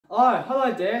Oh,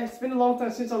 hello there. It's been a long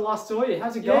time since I last saw you.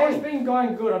 How's it going? Yeah, it's been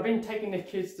going good. I've been taking the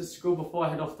kids to school before I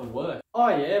head off to work. Oh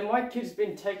yeah, my kid's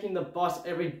been taking the bus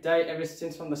every day ever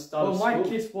since from the start of school. Well, my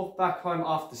kids walk back home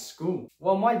after school.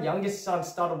 Well, my youngest son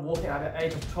started walking at the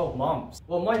age of 12 months.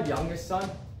 Well, my youngest son,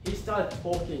 he started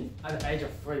talking at the age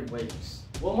of 3 weeks.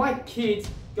 Well, my kids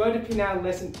go to piano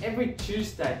lesson every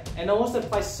Tuesday, and I also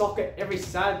play soccer every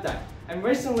Saturday. And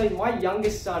recently, my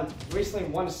youngest son recently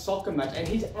won a soccer match, and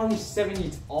he's only 7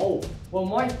 years old. Well,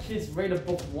 my kids read a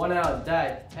book 1 hour a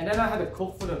day, and then I have to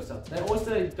cook for themselves. They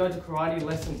also go to karate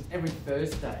lessons every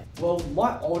Thursday. Well,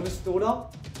 my oldest daughter,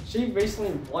 she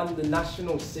recently won the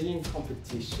national singing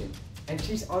competition, and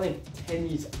she's only 10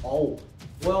 years old.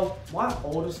 Well, my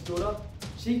oldest daughter,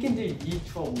 she can do year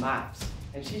 12 maths,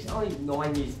 and she's only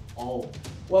 9 years old.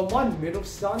 Well, my middle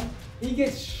son, he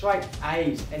gets straight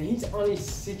A's, and he's only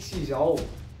 6 years old.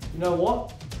 You know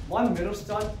what? My middle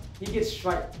son, he gets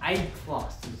straight A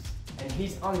classes, and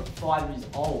he's only 5 years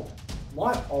old.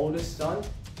 My oldest son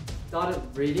started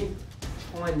reading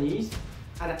Chinese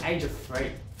at the age of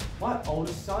 3. My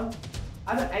oldest son,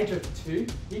 at the age of 2,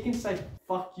 he can say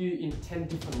fuck you in 10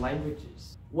 different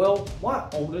languages. Well, my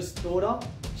oldest daughter,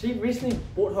 she recently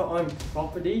bought her own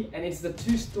property, and it's the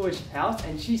 2-story house,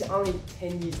 and she's only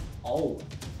 10 years old.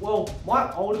 Well,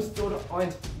 my oldest daughter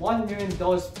owns $1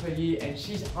 million per year, and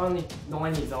she's only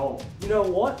 9 years old. You know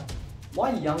what?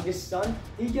 My youngest son,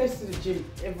 he goes to the gym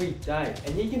every day,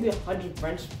 and he can do 100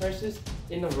 bench presses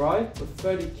in a row with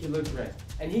 30 kilograms,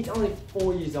 and he's only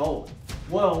 4 years old.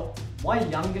 Well, my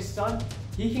youngest son,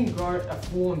 he can grow a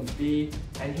full-on beard,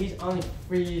 and he's only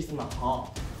 3 years and a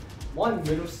half. My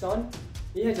middle son,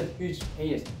 he has a huge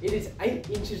penis. It is 8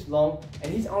 inches long,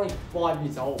 and he's only 5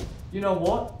 years old. You know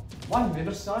what? My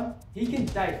middle son, he can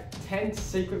date 10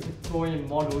 secret Victorian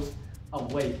models a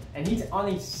week, and he's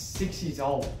only 6 years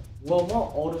old. Well,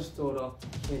 my oldest daughter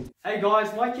can... Hey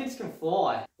guys, my kids can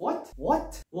fly. What?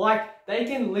 What? Like, they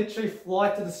can literally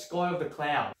fly to the sky of the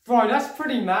cloud. Bro, that's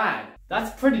pretty mad.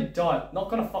 That's pretty dope, not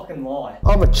gonna fucking lie.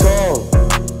 I'm a chong,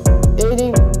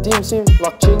 eating dim sum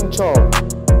like Ching Chong,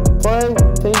 playing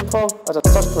ping pong as I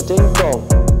touch my ding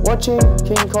dong, watching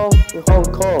King Kong in Hong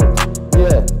Kong.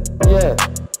 Yeah,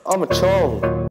 I'm a chong.